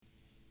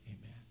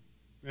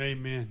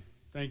Amen.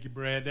 Thank you,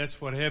 Brad. That's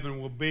what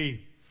heaven will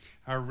be.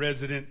 Our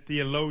resident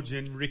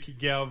theologian, Ricky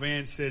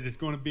Galvan, says it's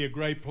going to be a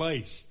great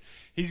place.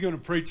 He's going to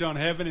preach on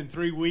heaven in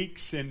 3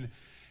 weeks, and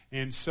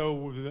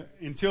so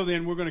until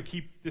then, we're going to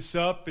keep this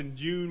up. In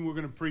June, we're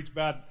going to preach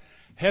about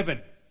heaven.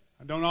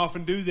 I don't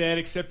often do that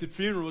except at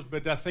funerals,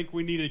 but I think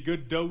we need a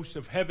good dose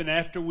of heaven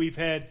after we've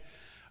had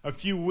a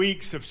few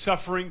weeks of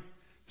suffering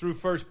through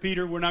 1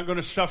 Peter. We're not going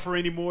to suffer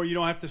anymore. You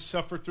don't have to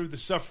suffer through the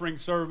suffering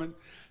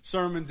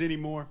sermons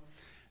anymore.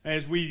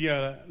 As we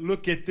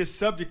look at this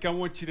subject, I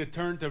want you to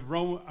turn to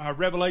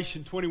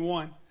Revelation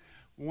 21.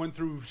 1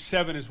 through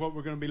 7 is what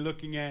we're going to be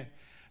looking at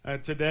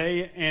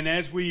today. And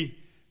as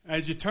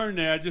you turn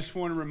there, I just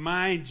want to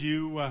remind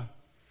you,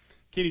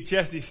 Kenny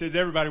Chesney says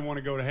everybody want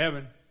to go to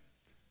heaven.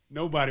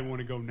 Nobody want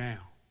to go now.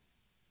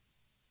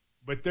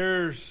 But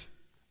there's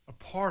a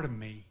part of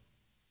me,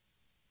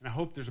 and I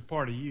hope there's a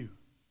part of you,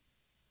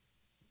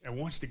 that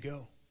wants to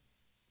go.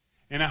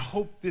 And I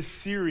hope this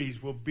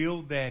series will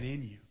build that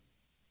in you.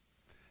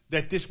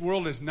 That this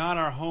world is not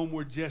our home,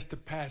 we're just a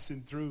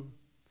passing through.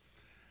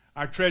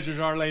 Our treasures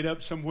are laid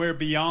up somewhere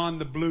beyond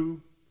the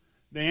blue.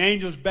 The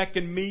angels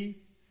beckon me,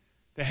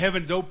 the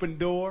heaven's open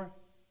door,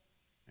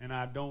 and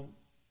I don't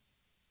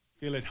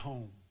feel at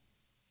home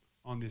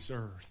on this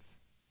earth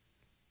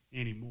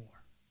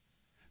anymore.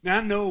 Now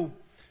I know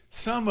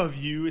some of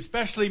you,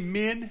 especially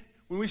men,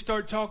 when we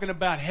start talking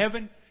about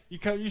heaven,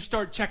 you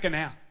start checking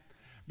out.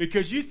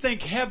 Because you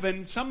think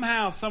heaven,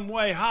 somehow, some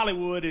way,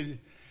 Hollywood is...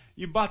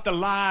 You bought the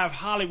lie of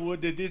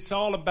Hollywood that it's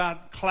all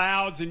about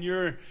clouds and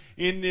you're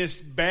in this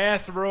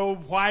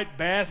bathrobe, white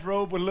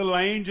bathrobe with little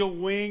angel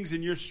wings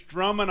and you're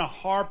strumming a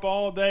harp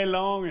all day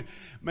long and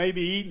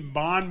maybe eating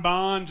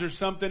bonbons or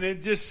something.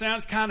 It just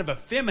sounds kind of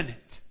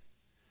effeminate.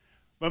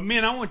 But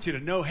men, I want you to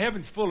know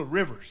heaven's full of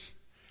rivers.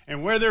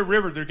 And where there are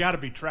rivers, there got to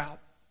be trout.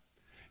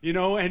 You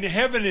know, and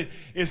heaven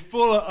is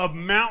full of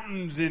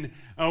mountains and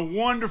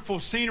wonderful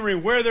scenery.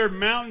 Where there are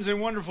mountains and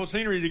wonderful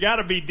scenery, there got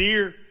to be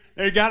deer.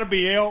 There got to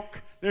be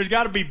elk. There's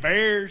got to be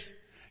bears.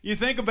 You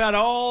think about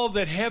all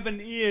that heaven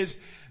is.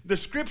 The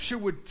scripture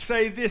would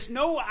say this: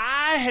 no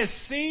eye has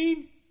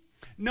seen,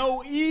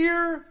 no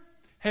ear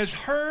has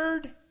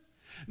heard,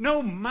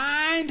 no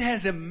mind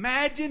has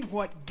imagined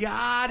what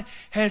God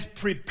has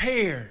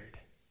prepared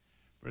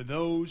for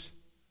those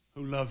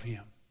who love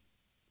Him.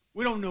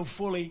 We don't know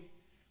fully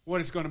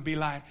what it's going to be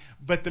like.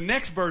 But the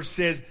next verse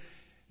says,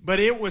 but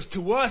it was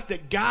to us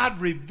that God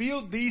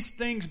revealed these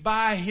things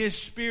by His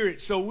Spirit.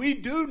 So we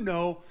do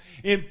know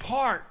in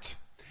part.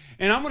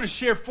 And I'm going to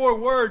share 4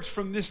 words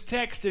from this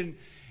text in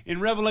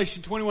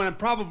Revelation 21, and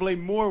probably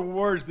more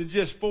words than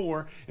just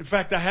 4. In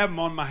fact, I have them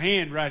on my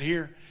hand right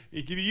here.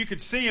 If you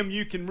could see them,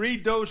 you can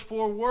read those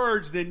 4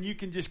 words, then you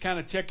can just kind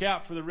of check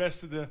out for the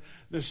rest of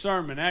the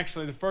sermon.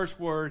 Actually, the first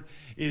word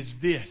is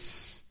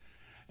this.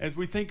 As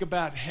we think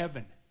about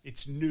heaven,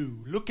 it's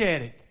new. Look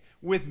at it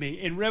with me.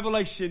 In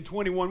Revelation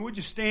 21, would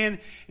you stand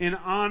in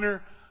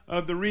honor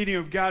of the reading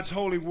of God's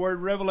holy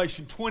word?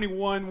 Revelation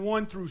 21,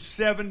 1 through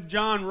 7,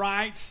 John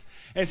writes,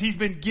 as he's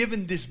been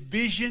given this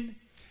vision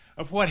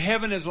of what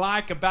heaven is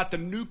like, about the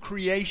new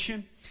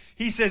creation,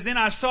 he says, then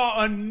I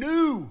saw a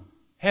new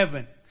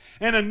heaven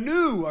and a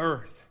new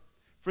earth,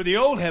 for the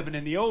old heaven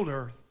and the old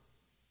earth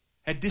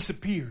had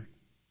disappeared,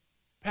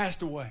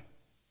 passed away.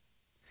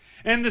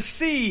 And the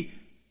sea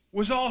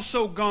was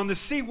also gone. The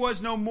sea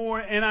was no more.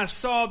 And I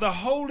saw the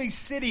holy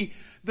city,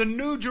 the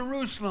new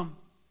Jerusalem,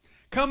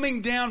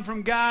 coming down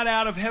from God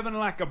out of heaven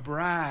like a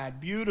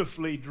bride,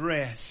 beautifully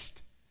dressed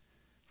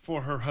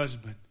for her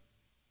husband.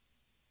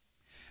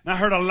 And I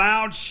heard a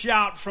loud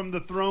shout from the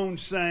throne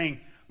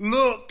saying,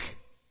 look,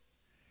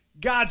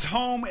 God's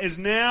home is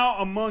now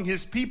among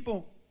His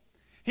people.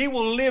 He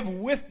will live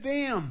with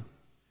them,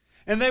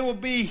 and they will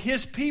be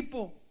His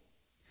people.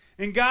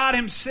 And God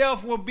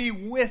Himself will be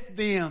with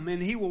them,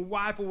 and He will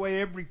wipe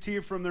away every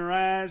tear from their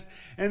eyes,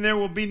 and there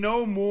will be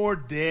no more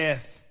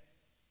death,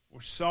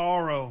 or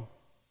sorrow,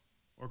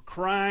 or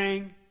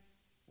crying,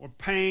 or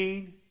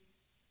pain.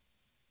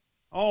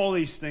 All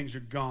these things are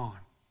gone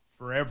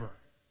forever.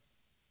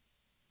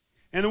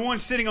 And the one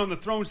sitting on the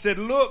throne said,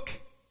 look,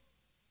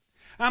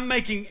 I'm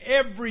making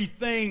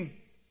everything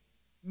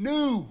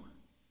new.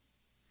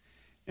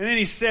 And then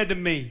He said to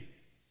me,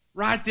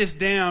 write this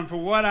down, for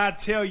what I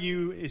tell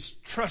you is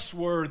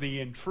trustworthy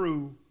and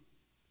true.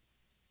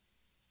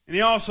 And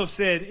He also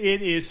said,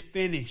 it is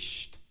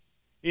finished.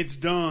 It's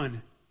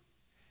done.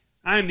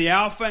 I am the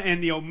Alpha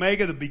and the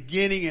Omega, the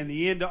beginning and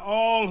the end. To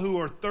all who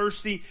are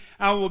thirsty,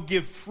 I will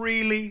give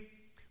freely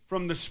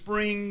from the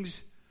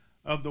springs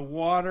of the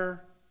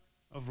water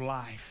of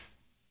life.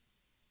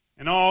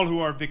 And all who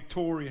are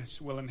victorious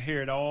will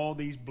inherit all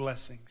these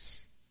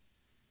blessings.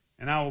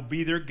 And I will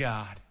be their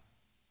God,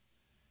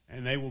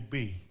 and they will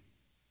be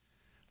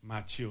my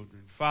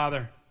children.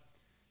 Father,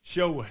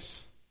 show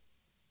us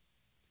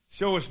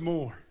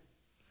more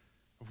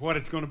of what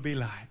it's going to be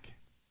like.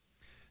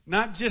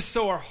 Not just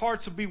so our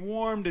hearts will be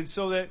warmed and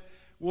so that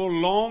we'll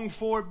long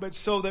for it, but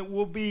so that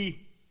we'll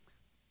be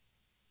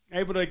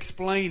able to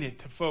explain it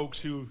to folks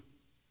who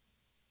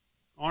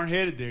aren't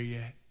headed there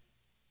yet.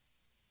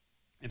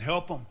 and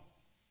help them.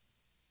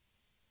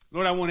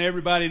 Lord, I want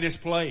everybody in this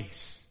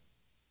place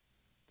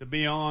to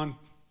be on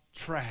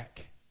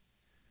track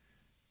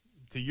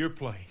to your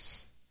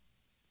place.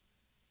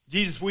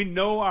 Jesus, we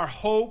know our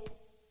hope,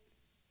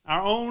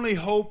 our only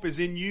hope is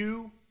in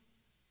you,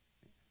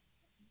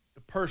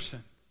 the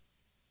person.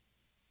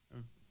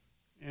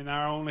 And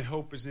our only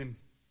hope is in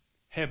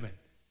heaven,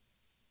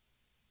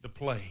 the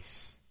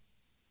place.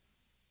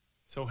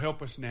 So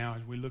help us now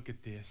as we look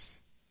at this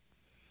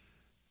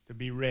to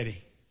be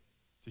ready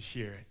to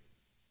share it.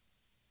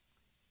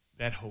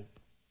 That hope.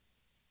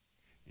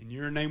 In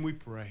your name we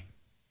pray.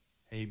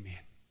 Amen.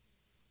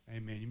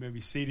 Amen. You may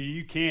be seated.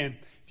 You can,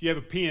 if you have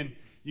a pen,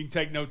 you can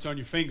take notes on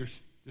your fingers,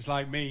 just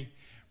like me.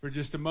 For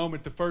just a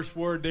moment, the first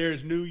word there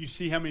is new. You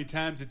see how many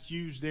times it's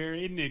used there.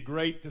 Isn't it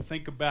great to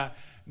think about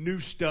new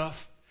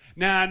stuff?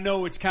 Now, I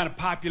know it's kind of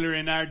popular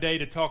in our day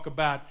to talk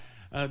about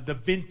the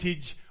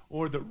vintage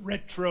or the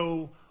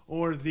retro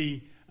or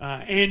the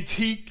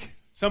antique.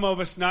 Some of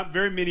us, not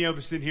very many of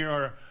us in here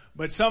are,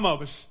 but some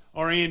of us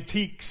are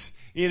antiques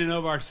in and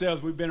of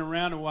ourselves. We've been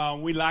around a while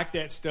and we like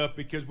that stuff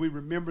because we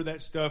remember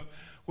that stuff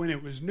when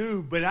it was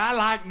new. But I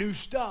like new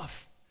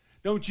stuff.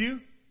 Don't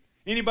you?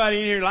 Anybody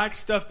in here like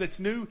stuff that's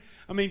new?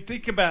 I mean,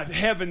 think about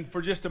heaven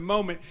for just a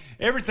moment.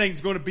 Everything's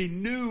going to be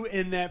new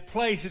in that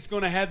place. It's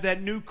going to have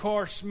that new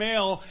car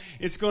smell.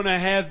 It's going to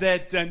have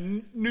that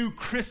new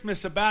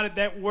Christmas about it.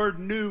 That word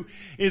new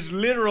is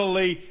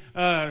literally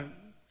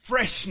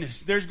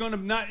freshness. There's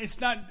going to it's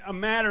not a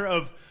matter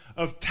of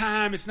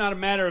time. It's not a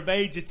matter of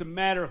age. It's a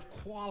matter of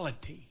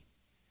quality.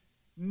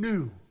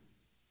 New.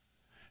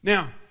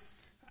 Now,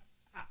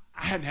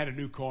 I hadn't had a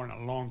new car in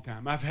a long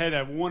time. I've had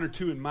one or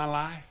two in my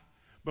life.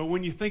 But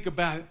when you think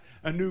about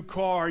a new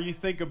car, you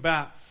think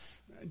about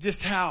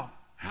just how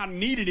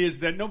neat it is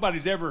that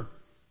nobody's ever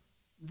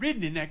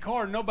ridden in that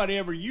car. Nobody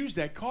ever used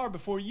that car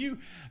before you.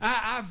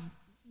 I've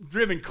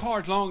driven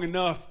cars long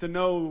enough to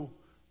know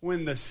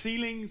when the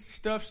ceiling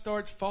stuff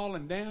starts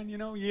falling down. You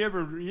know, you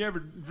ever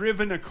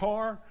driven a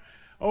car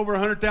over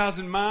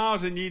 100,000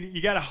 miles and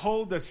you got to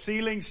hold the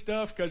ceiling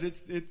stuff because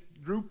it's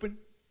drooping?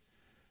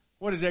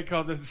 What is that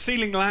called? The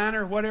ceiling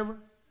liner, whatever.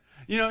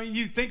 You know,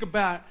 you think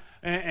about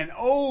an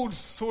old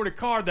sort of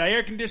car, the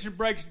air conditioner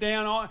breaks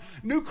down.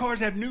 New cars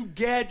have new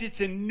gadgets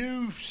and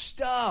new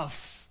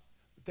stuff.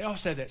 But they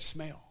also have that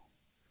smell.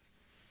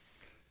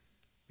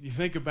 When you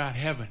think about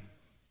heaven,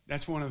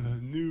 that's one of the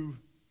new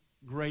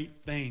great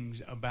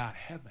things about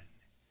heaven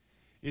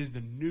is the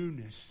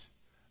newness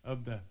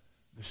of the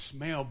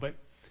smell. But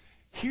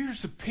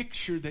here's a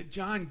picture that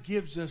John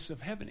gives us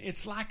of heaven.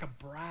 It's like a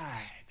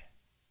bride,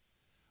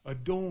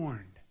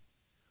 adorned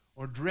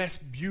or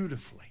dressed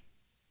beautifully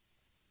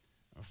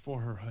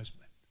for her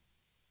husband.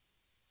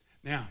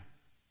 Now,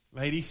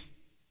 ladies,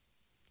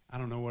 I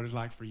don't know what it's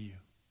like for you.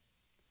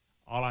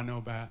 All I know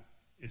about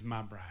is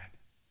my bride.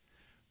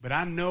 But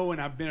I know,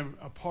 and I've been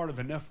a part of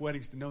enough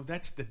weddings to know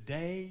that's the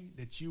day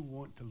that you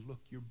want to look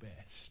your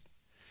best.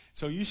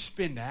 So you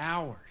spend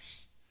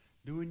hours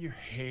doing your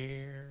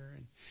hair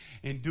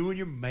and doing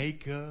your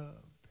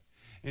makeup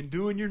and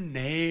doing your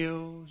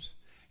nails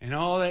and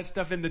all that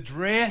stuff. And the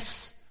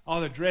dress,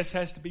 all the dress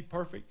has to be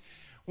perfect.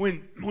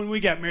 When we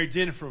got married,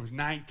 Jennifer was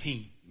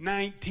 19,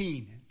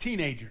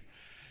 teenager.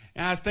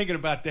 And I was thinking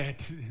about that.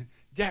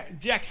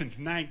 Jackson's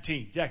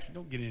 19. Jackson,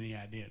 don't get any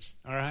ideas,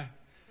 all right?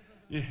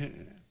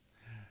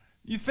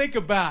 You think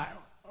about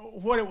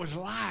what it was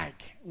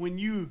like when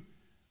you,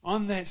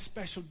 on that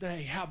special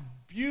day, how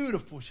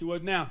beautiful she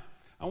was. Now,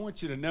 I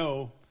want you to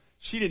know,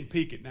 she didn't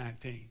peak at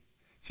 19.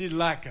 She's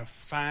like a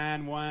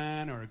fine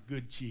wine or a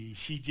good cheese.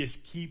 She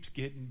just keeps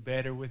getting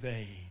better with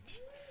age.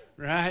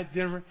 Right,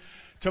 Jennifer?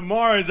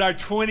 Tomorrow is our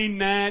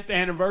 29th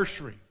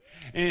anniversary.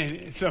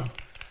 And so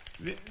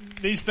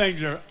these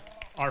things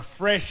are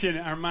fresh in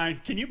our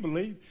mind. Can you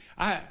believe?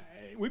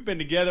 We've been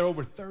together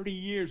over 30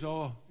 years,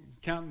 all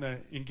counting the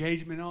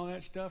engagement and all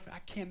that stuff. I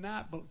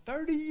cannot believe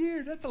 30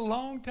 years. That's a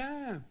long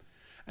time.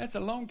 That's a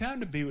long time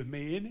to be with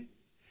me, isn't it?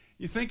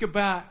 You think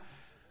about,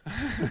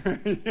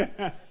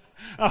 yeah,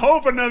 I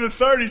hope another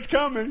 30's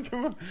coming.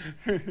 Come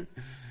on.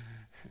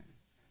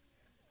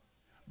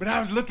 But I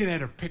was looking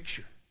at her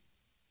picture.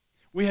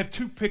 We have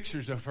two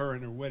pictures of her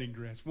in her wedding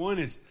dress. One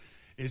is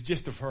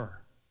just of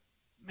her.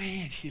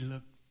 Man, she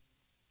looked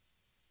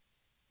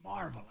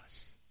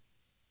marvelous.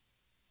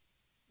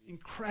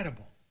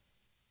 Incredible.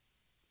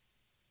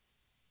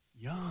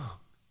 Young.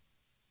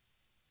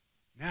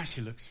 Now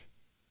she looks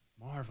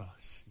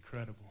marvelous.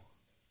 Incredible.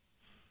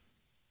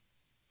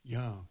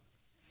 Young.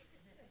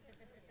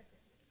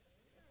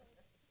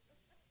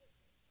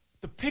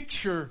 The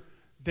picture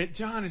that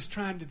John is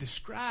trying to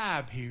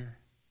describe here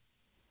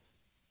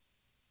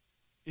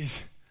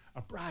is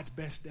a bride's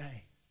best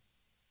day.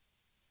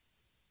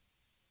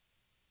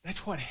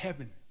 That's what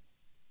heaven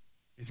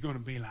is going to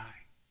be like.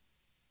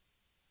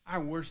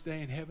 Our worst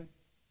day in heaven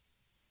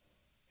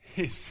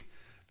is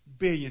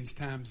billions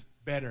times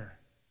better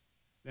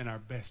than our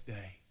best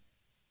day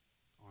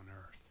on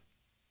earth.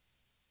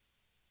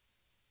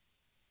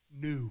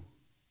 New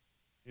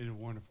is a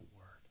wonderful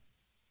word.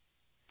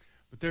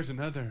 But there's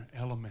another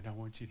element I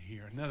want you to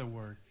hear. Another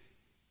word.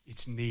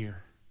 It's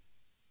near.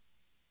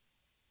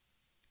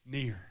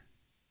 Near.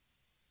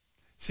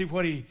 See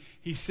what he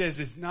says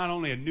is not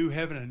only a new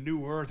heaven, a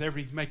new earth,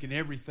 he's making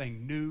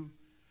everything new,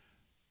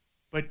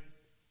 but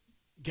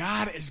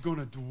God is going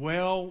to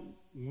dwell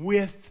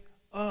with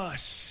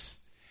us,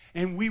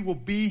 and we will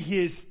be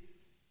His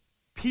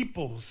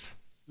peoples.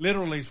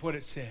 Literally is what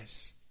it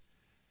says.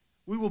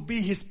 We will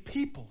be His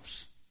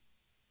peoples.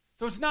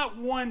 So it's not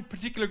one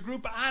particular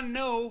group. I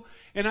know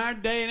in our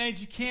day and age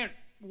you can't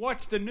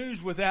watch the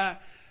news without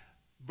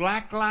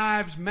Black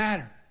Lives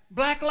Matter.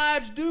 Black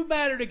lives do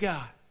matter to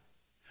God.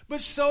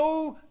 But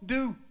so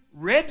do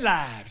red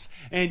lives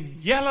and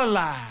yellow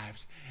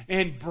lives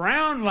and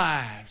brown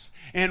lives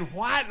and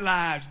white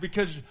lives,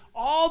 because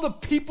all the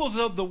peoples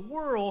of the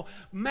world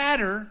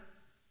matter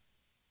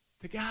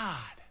to God.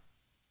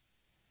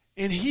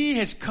 And He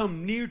has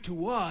come near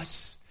to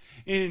us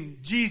in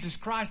Jesus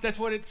Christ. That's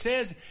what it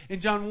says in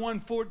John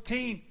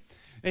 1:14.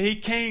 And He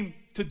came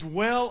to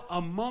dwell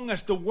among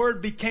us. The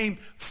Word became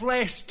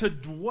flesh to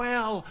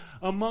dwell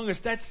among us.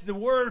 That's the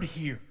word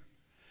here.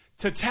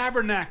 To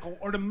tabernacle,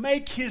 or to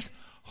make His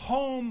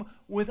home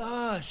with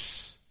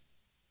us.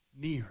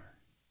 Near.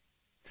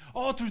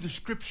 All through the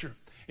Scripture,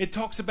 it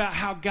talks about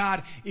how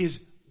God is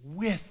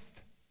with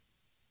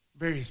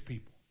various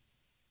people.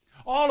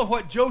 All of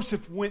what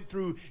Joseph went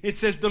through, it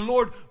says the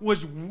Lord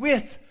was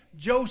with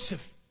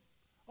Joseph.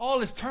 All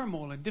his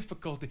turmoil and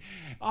difficulty.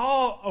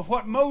 All of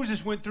what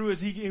Moses went through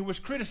as he was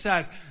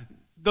criticized.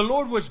 The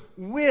Lord was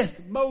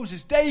with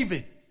Moses.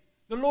 David.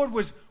 The Lord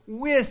was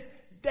with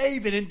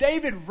David. And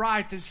David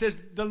writes and says,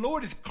 the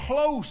Lord is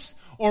close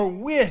or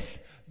with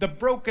the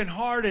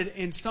brokenhearted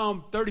in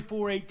Psalm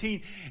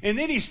 34:18. And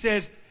then he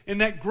says in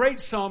that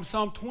great Psalm,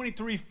 Psalm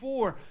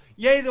 23:4,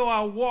 yea, though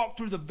I walk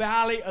through the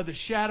valley of the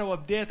shadow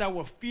of death, I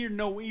will fear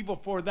no evil,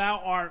 for thou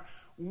art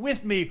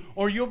with me,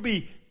 or you'll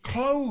be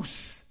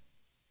close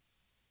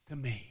to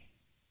me.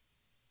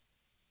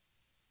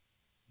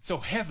 So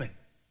heaven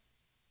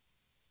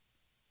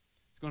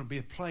is going to be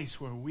a place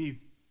where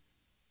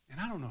and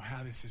I don't know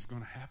how this is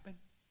going to happen.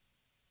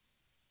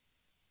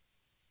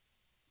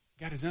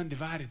 Got His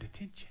undivided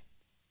attention.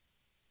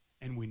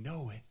 And we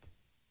know it.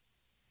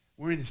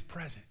 We're in His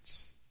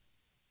presence.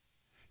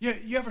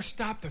 You ever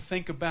stop to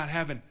think about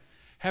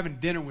having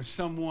dinner with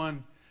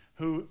someone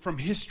who from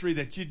history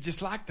that you'd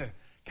just like to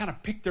kind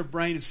of pick their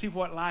brain and see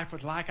what life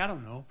was like? I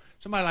don't know.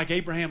 Somebody like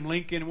Abraham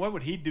Lincoln, what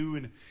would he do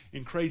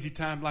in crazy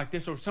times like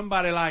this? Or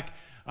somebody like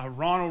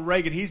Ronald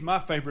Reagan, he's my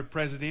favorite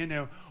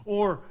president.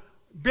 Or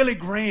Billy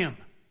Graham.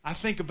 I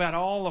think about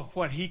all of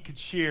what he could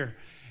share.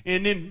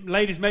 And then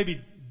ladies, maybe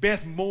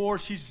Beth Moore,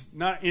 she's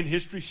not in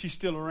history, she's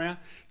still around.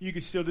 You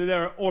could still do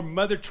that. Or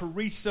Mother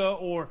Teresa,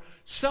 or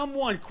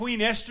someone,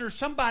 Queen Esther,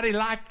 somebody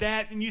like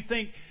that. And you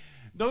think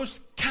those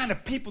kind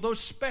of people,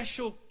 those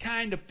special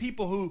kind of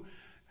people who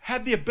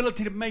have the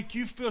ability to make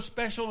you feel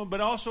special,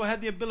 but also have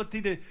the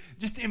ability to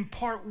just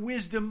impart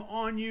wisdom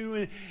on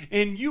you.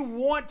 And you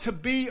want to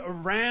be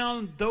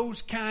around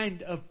those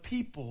kind of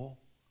people.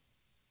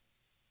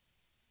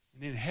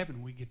 And in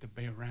heaven, we get to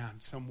be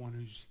around someone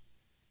who's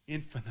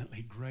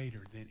infinitely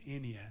greater than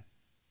any of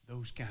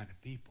those kind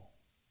of people,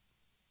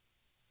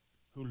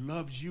 who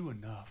loves you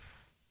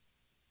enough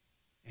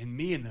and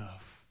me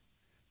enough,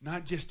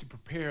 not just to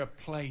prepare a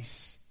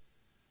place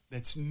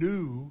that's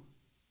new,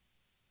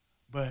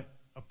 but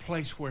a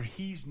place where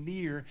He's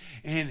near,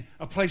 and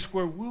a place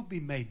where we'll be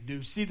made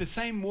new. See, the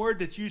same word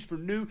that's used for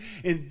new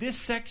in this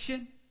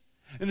section,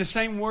 and the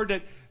same word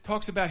that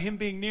talks about Him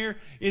being near,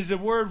 is the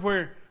word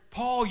where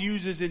Paul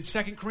uses in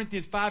 2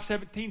 Corinthians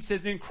 5:17,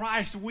 says, in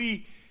Christ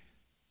we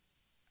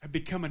have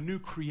become a new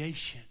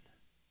creation.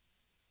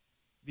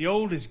 The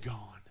old is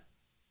gone.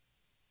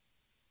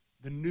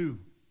 The new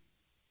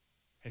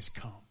has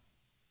come.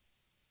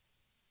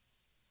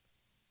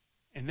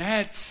 And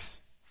that's,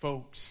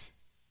 folks,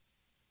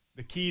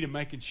 the key to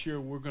making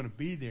sure we're going to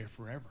be there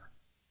forever.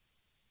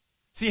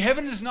 See,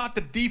 heaven is not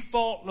the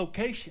default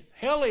location.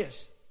 Hell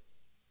is.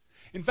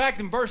 In fact,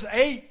 in verse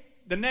 8,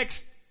 the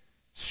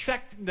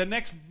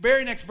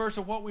very next verse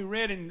of what we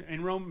read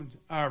in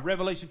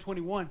Revelation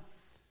 21,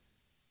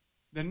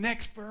 the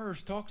next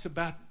verse talks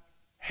about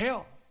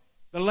hell,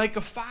 the lake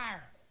of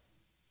fire.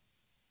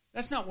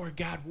 That's not where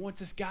God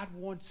wants us. God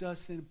wants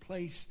us in a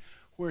place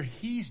where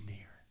He's near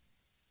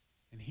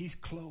and He's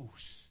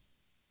close.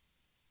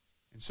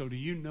 And so do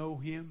you know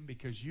Him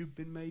because you've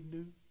been made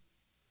new?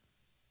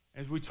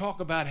 As we talk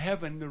about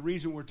heaven, the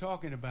reason we're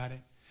talking about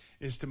it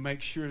is to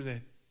make sure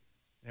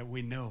that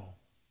we know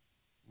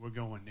we're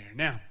going there.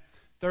 Now,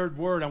 third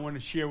word I want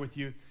to share with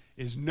you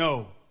is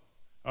know.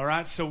 All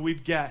right, so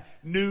we've got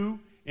new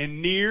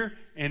and near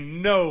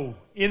and know.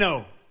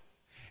 N-O.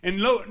 And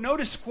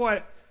notice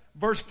what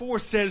verse 4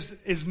 says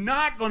is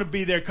not going to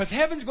be there, because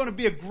heaven's going to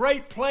be a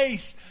great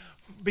place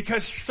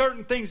because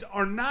certain things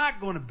are not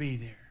going to be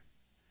there.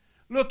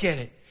 Look at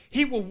it.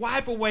 He will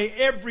wipe away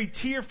every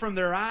tear from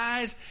their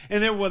eyes,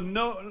 and there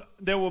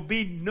will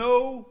be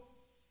no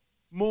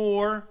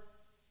more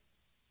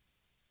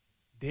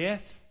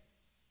death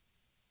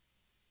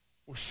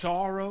or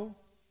sorrow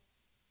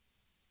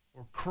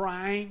or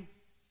crying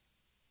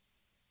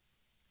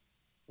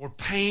or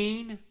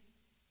pain.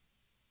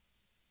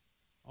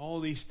 All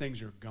these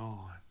things are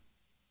gone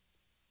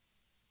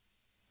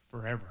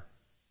forever.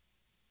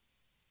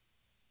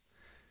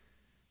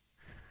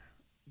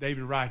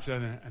 David writes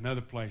in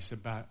another place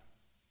about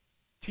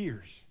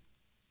tears.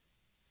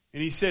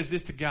 And he says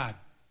this to God: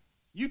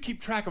 you keep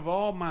track of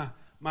all my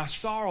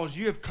sorrows.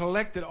 You have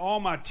collected all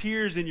my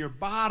tears in your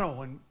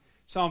bottle. In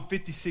Psalm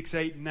 56,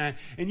 8 and 9.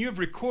 And you have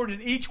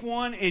recorded each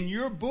one in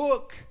your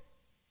book.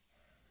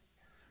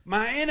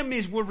 My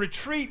enemies will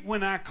retreat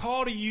when I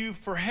call to you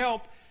for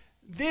help.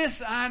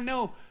 This I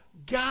know,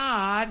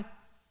 God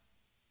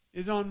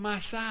is on my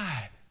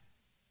side.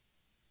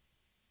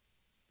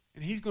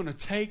 And He's going to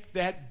take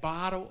that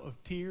bottle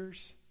of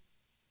tears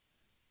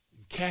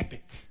and cap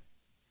it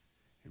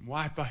and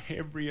wipe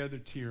every other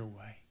tear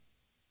away.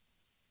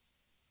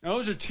 Now,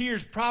 those are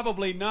tears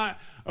probably not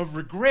of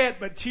regret,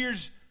 but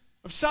tears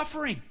of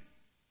suffering.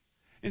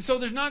 And so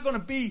there's not going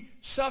to be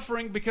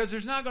suffering because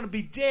there's not going to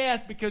be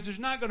death, because there's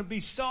not going to be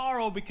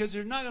sorrow, because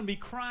there's not going to be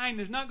crying,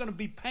 there's not going to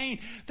be pain.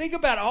 Think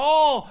about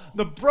all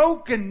the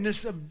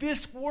brokenness of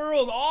this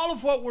world, all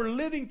of what we're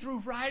living through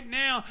right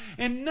now,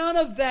 and none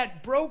of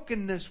that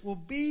brokenness will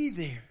be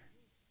there.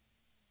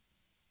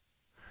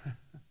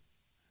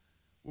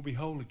 We'll be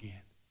whole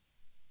again.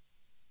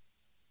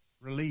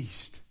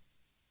 Released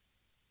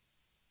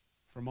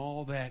from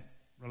all that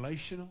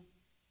relational,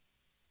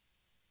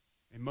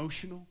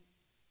 emotional,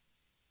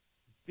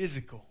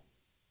 physical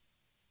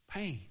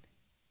pain.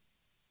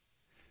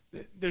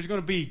 There's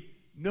going to be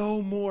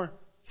no more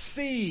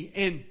sea.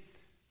 And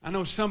I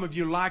know some of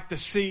you like the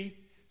sea.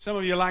 Some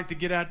of you like to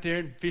get out there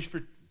and fish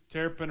for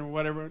terrapin or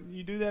whatever.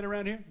 You do that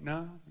around here?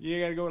 No.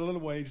 You got to go a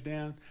little ways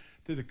down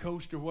to the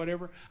coast or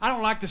whatever. I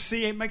don't like the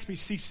sea. It makes me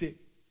seasick.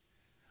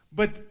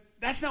 But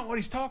that's not what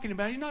he's talking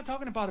about. He's not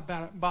talking about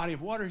a body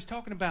of water. He's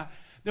talking about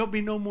there'll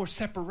be no more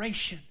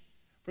separation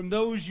from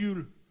those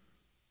you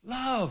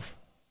love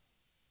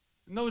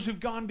and those who've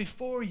gone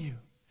before you.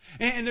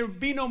 And there will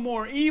be no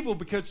more evil,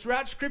 because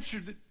throughout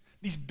Scripture,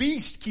 these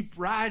beasts keep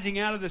rising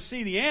out of the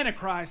sea. The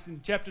Antichrist in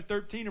chapter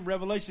 13 of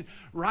Revelation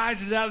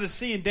rises out of the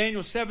sea. In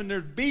Daniel 7,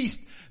 there's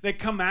beasts that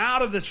come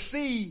out of the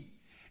sea.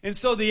 And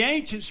so the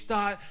ancients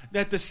thought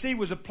that the sea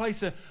was a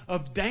place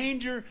of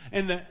danger,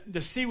 and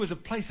the sea was a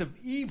place of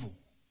evil.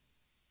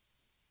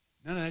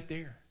 None of that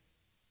there.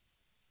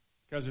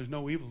 Because there's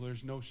no evil,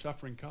 there's no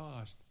suffering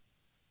caused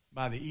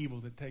by the evil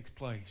that takes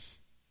place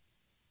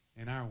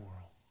in our world.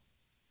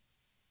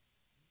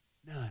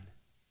 None.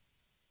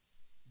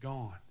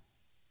 Gone.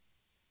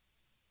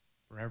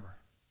 Forever.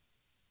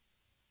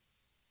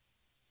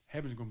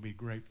 Heaven's going to be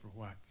great for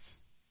what's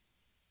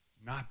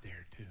not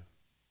there too.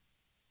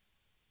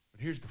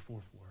 But here's the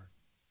fourth word.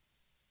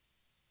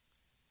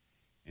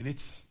 And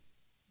it's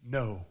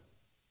know.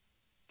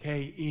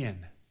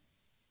 K-N-O-W.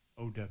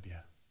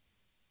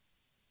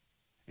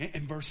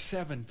 And verse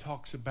 7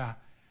 talks about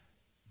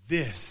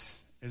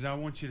this, as I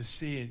want you to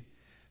see it,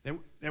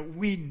 that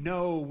we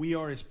know we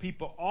are His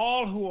people.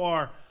 All who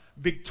are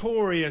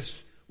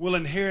victorious will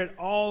inherit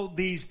all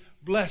these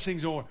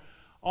blessings, or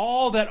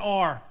all that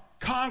are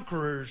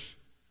conquerors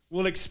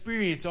will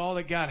experience all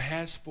that God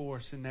has for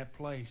us in that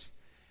place.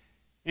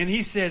 And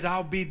He says,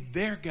 I'll be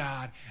their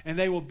God, and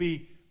they will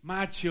be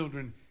my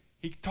children.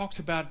 He talks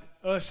about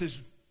us as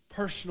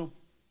personal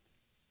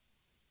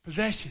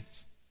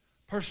possessions,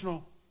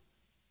 personal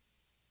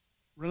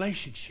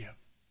relationship.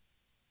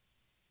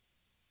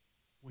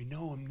 We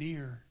know Him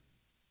near,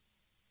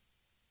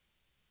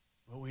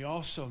 but we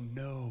also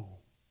know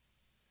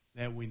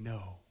that we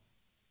know.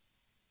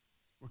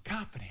 We're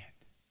confident.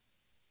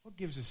 What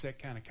gives us that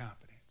kind of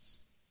confidence?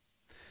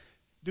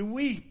 Do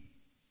we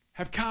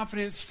have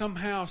confidence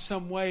somehow,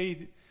 some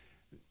way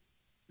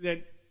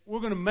that we're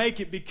going to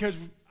make it because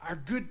our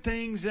good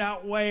things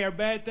outweigh our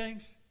bad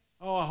things?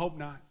 Oh, I hope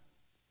not.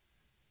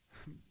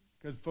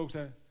 Because folks,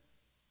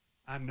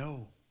 I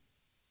know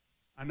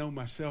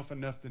myself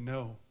enough to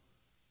know,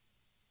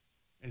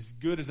 as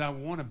good as I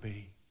want to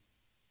be,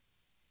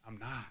 I'm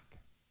not.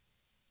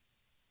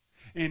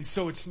 And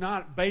so it's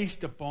not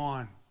based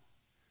upon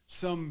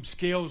some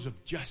scales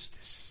of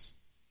justice.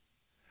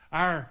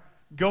 Our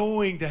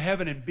going to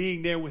heaven and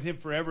being there with Him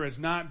forever is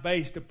not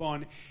based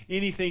upon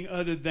anything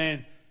other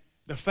than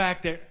the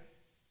fact that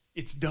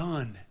it's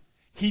done.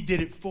 He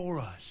did it for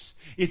us.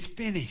 It's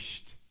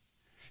finished.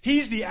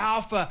 He's the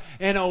Alpha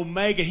and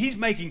Omega. He's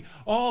making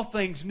all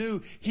things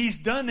new. He's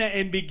done that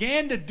and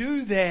began to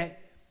do that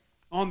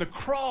on the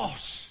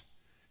cross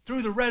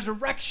through the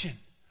resurrection.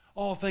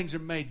 All things are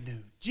made new.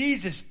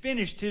 Jesus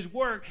finished His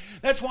work.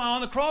 That's why on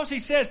the cross He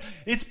says,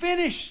 it's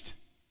finished.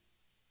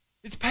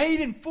 It's paid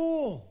in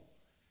full.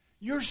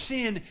 Your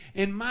sin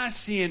and my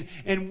sin,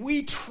 and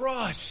we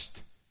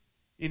trust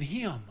in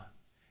Him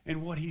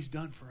and what He's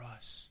done for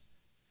us.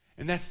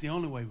 And that's the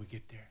only way we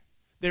get there.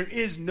 There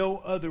is no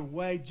other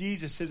way.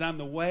 Jesus says, I'm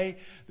the way,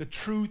 the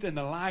truth, and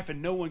the life,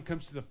 and no one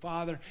comes to the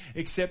Father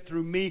except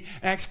through me.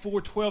 Acts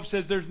 4:12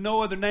 says, there's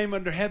no other name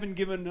under heaven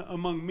given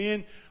among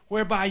men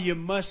whereby you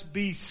must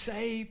be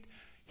saved.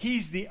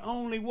 He's the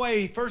only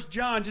way. 1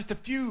 John, just a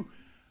few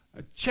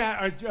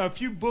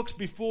books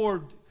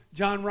before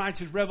John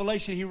writes his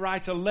Revelation, he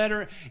writes a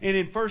letter, and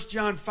in 1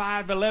 John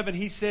 5:11,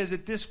 he says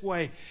it this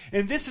way,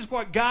 and this is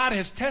what God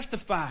has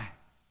testified.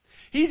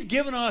 He's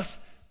given us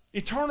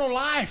eternal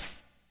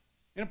life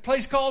in a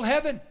place called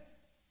heaven.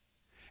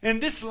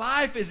 And this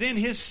life is in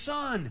His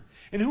Son.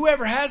 And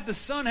whoever has the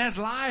Son has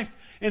life,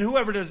 and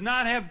whoever does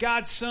not have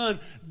God's Son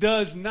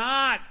does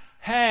not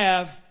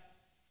have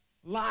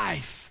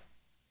life.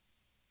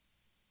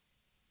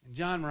 And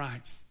John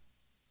writes,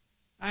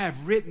 I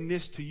have written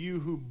this to you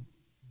who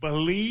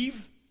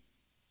believe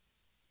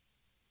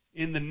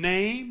in the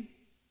name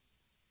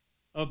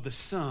of the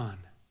Son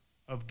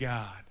of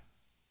God,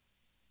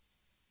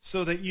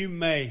 so that you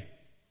may,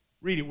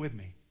 read it with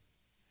me,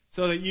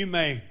 so that you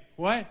may,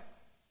 what?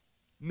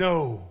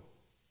 Know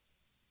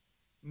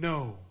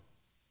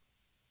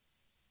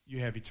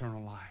you have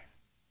eternal life.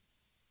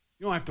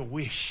 You don't have to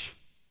wish.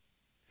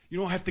 You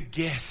don't have to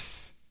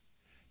guess.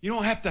 You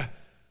don't have to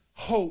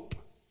hope.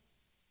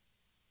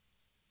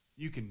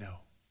 You can know.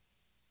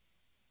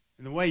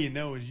 And the way you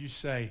know is you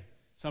say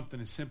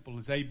something as simple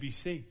as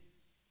ABC.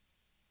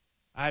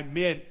 I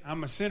admit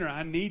I'm a sinner.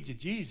 I need you,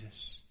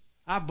 Jesus.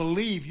 I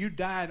believe you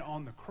died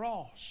on the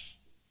cross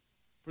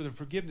for the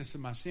forgiveness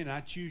of my sin.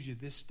 I choose you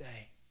this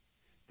day,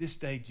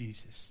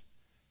 Jesus,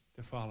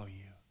 to follow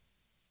you.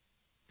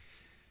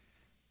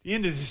 The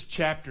end of this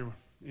chapter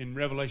in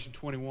Revelation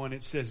 21,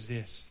 it says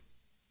this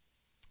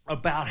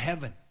about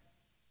heaven.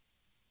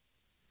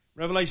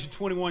 Revelation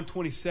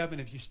 21:27,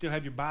 if you still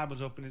have your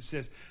Bibles open, it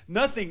says,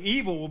 nothing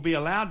evil will be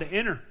allowed to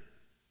enter,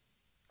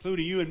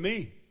 including you and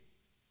me,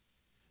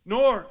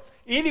 nor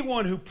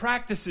anyone who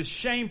practices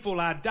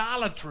shameful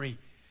idolatry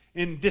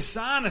and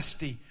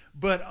dishonesty,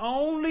 but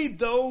only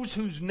those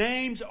whose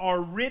names are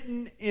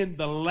written in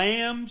the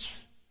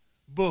Lamb's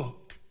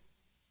book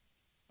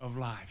of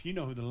life. You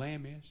know who the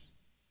Lamb is?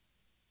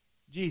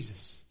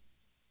 Jesus.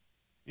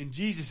 In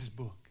Jesus'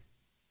 book,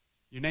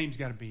 your name's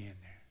got to be in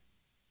there.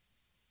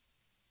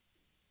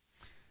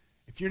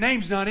 If your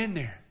name's not in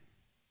there,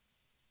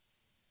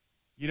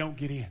 you don't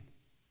get in.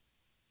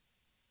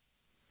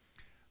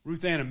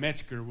 Ruth Anna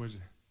Metzger was a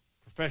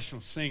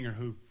professional singer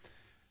who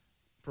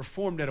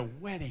performed at a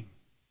wedding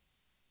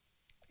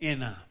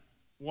in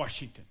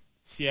Washington,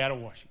 Seattle,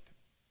 Washington.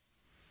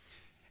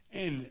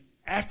 And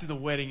after the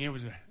wedding, it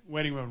was a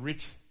wedding of a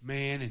rich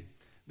man, and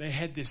they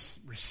had this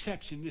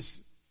reception, this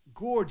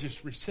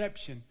gorgeous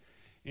reception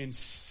in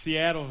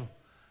Seattle,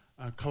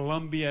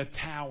 Columbia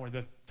Tower,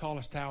 the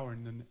tallest tower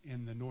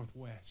in the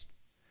Northwest.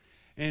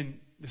 And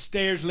the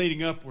stairs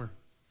leading up were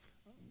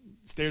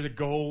stairs of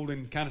gold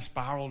and kind of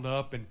spiraled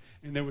up, and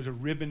there was a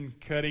ribbon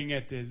cutting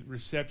at the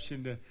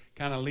reception to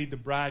kind of lead the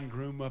bride and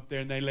groom up there,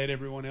 and they led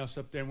everyone else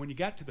up there. And when you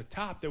got to the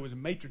top, there was a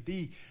maitre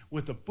d'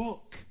 with a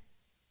book.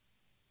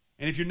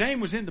 And if your name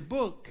was in the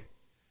book,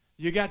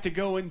 you got to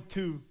go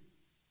into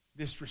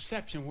this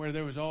reception where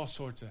there was all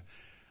sorts of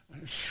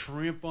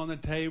shrimp on the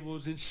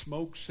tables and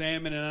smoked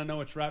salmon, and I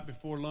know it's right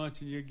before lunch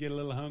and you get a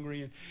little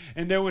hungry,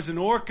 and there was an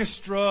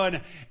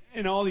orchestra,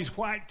 and all these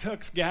white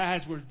tux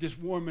guys were just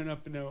warming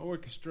up in the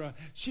orchestra.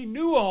 She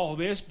knew all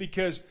this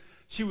because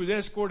she was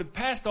escorted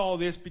past all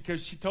this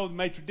because she told the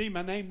maitre d',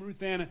 my name is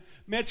Ruth Anna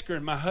Metzger,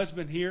 and my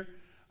husband here,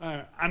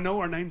 I know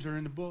our names are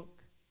in the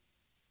book.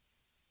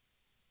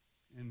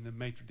 And the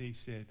maitre d'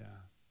 said,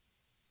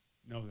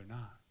 no, they're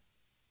not.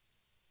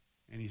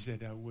 And he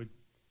said,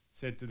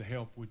 said to the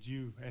help, would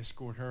you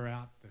escort her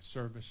out the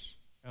service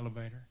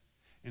elevator?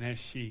 And as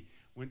she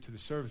went to the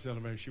service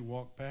elevator, she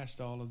walked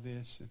past all of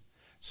this and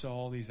saw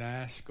all these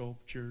ice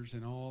sculptures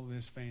and all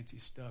this fancy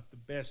stuff, the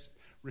best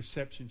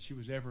reception she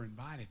was ever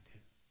invited to.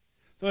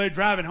 So they're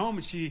driving home,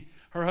 and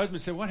her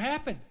husband said, what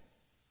happened?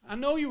 I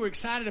know you were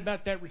excited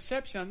about that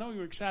reception. I know you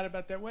were excited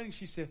about that wedding.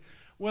 She said,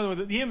 well,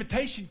 the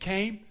invitation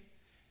came,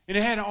 and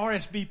it had an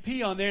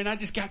RSVP on there, and I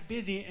just got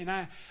busy, and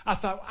I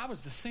thought, I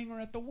was the singer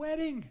at the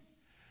wedding.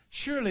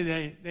 Surely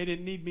they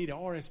didn't need me to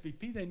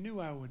RSVP. They knew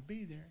I would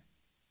be there.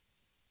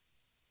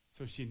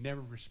 So she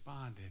never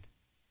responded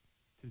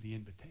to the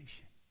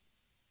invitation.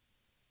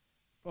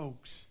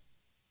 Folks,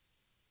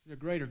 there's a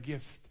greater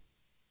gift,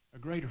 a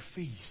greater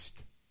feast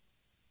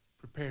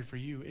prepared for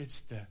you.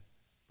 It's the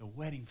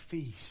wedding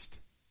feast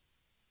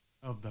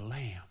of the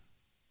Lamb.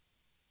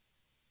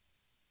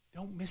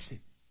 Don't miss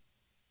it.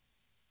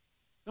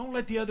 Don't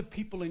let the other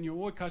people in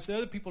your oikos, the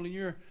other people in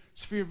your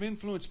sphere of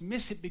influence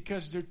miss it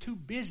because they're too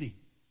busy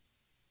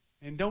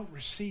and don't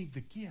receive the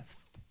gift.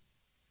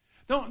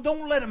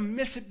 Don't let them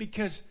miss it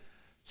because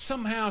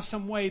somehow,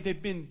 some way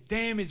they've been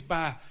damaged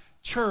by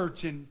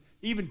church and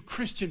even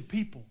Christian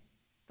people.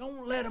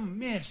 Don't let them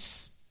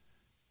miss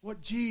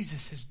what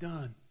Jesus has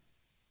done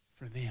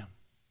for them.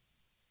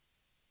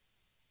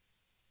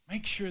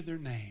 Make sure their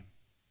name,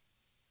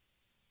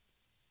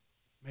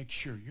 make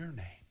sure your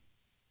name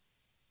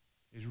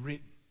is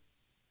written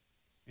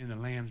in the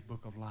Lamb's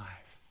book of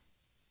life.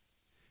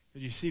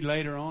 As you see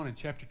later on in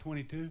chapter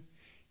 22,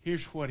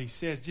 here's what he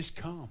says, just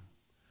come.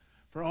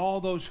 For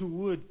all those who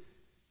would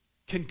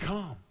can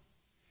come.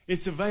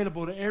 It's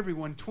available to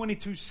everyone.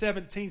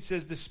 22:17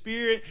 says, the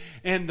Spirit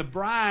and the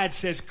bride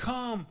says,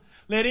 come.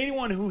 Let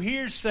anyone who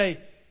hears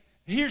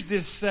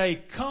this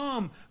say,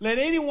 come. Let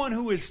anyone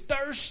who is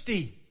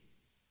thirsty,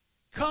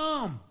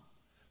 come.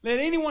 Let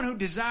anyone who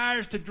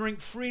desires to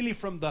drink freely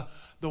from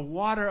the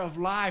water of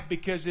life,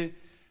 because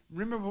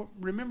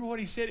remember what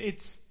he said,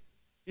 it's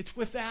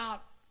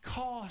without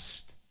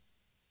cost.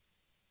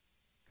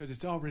 Because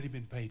it's already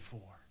been paid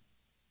for.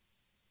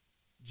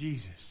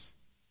 Jesus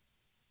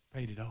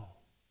paid it all.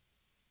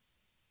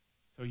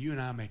 So you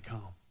and I may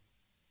come.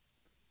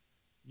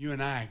 You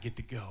and I get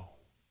to go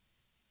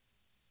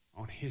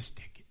on His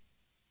ticket.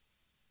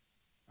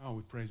 Oh,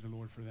 we praise the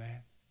Lord for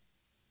that.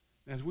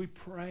 As we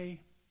pray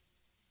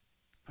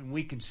and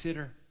we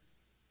consider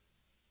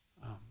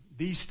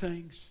these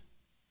things,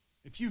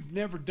 if you've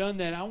never done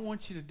that, I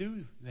want you to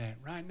do that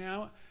right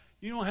now.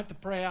 You don't have to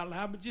pray out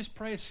loud, but just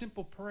pray a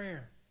simple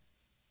prayer.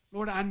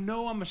 Lord, I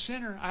know I'm a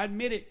sinner. I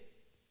admit it.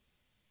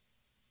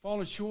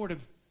 Falling short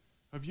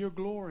of your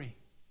glory.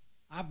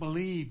 I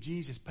believe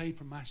Jesus paid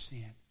for my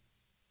sin.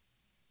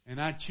 And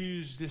I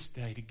choose this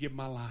day to give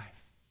my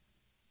life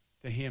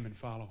to Him and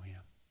follow Him.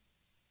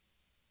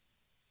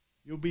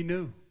 You'll be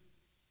new.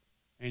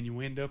 And you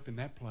end up in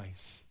that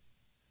place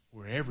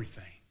where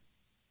everything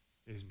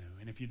is new.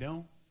 And if you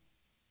don't,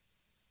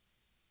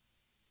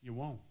 you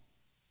won't.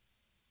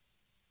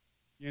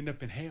 You end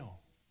up in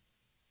hell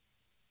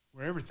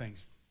where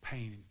everything's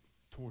pain and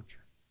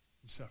torture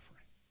and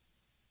suffering.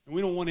 And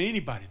we don't want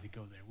anybody to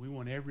go there. We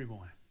want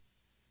everyone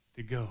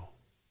to go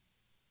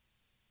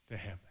to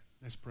heaven.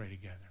 Let's pray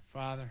together.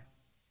 Father,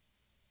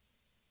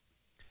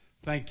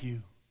 thank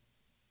you.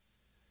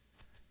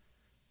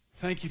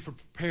 Thank you for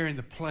preparing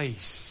the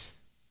place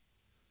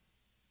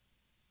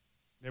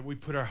that we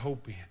put our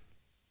hope in.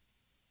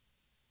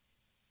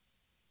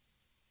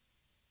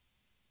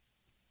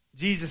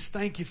 Jesus,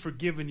 thank you for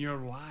giving your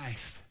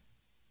life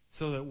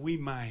so that we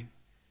might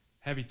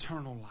have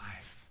eternal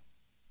life.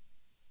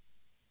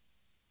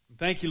 And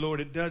thank you,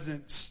 Lord, it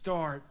doesn't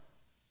start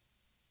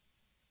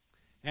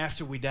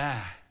after we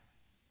die.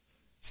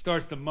 It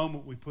starts the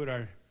moment we put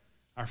our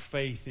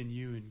faith in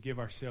you and give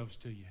ourselves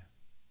to you.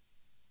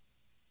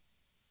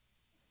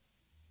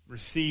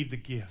 Receive the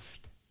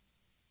gift.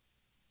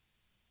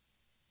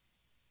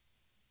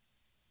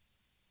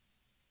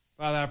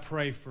 Father, I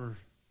pray for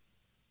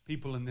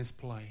people in this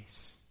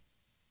place.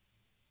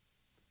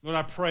 Lord,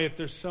 I pray if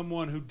there's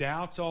someone who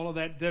doubts all of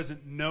that,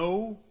 doesn't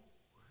know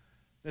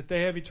that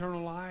they have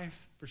eternal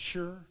life for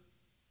sure,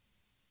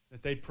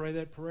 that they pray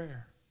that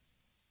prayer.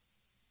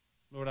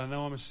 Lord, I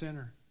know I'm a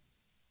sinner.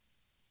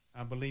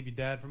 I believe you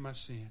died for my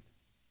sin.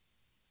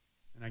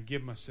 And I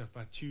give myself,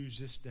 I choose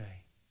this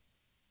day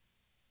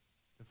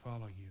to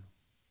follow you.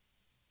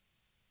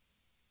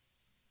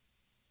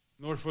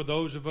 Lord, for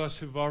those of us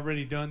who've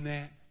already done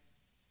that,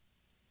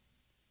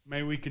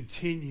 may we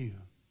continue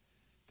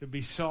to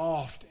be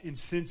soft and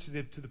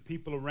sensitive to the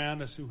people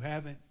around us who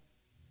haven't.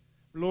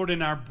 Lord,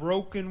 in our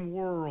broken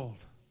world,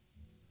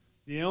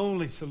 the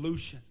only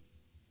solution,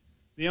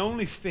 the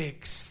only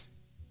fix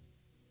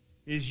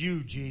is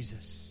you,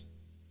 Jesus.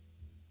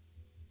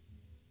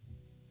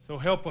 So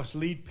help us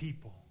lead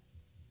people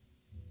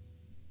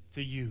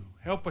to you.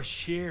 Help us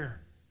share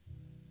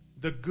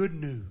the good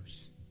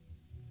news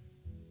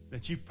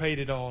that you paid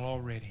it all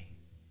already.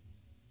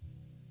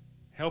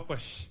 Help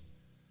us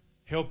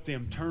help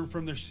them turn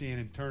from their sin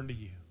and turn to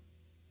you.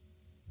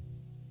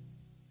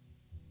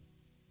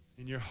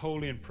 In your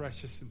holy and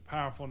precious and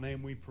powerful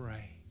name we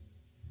pray.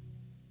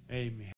 Amen.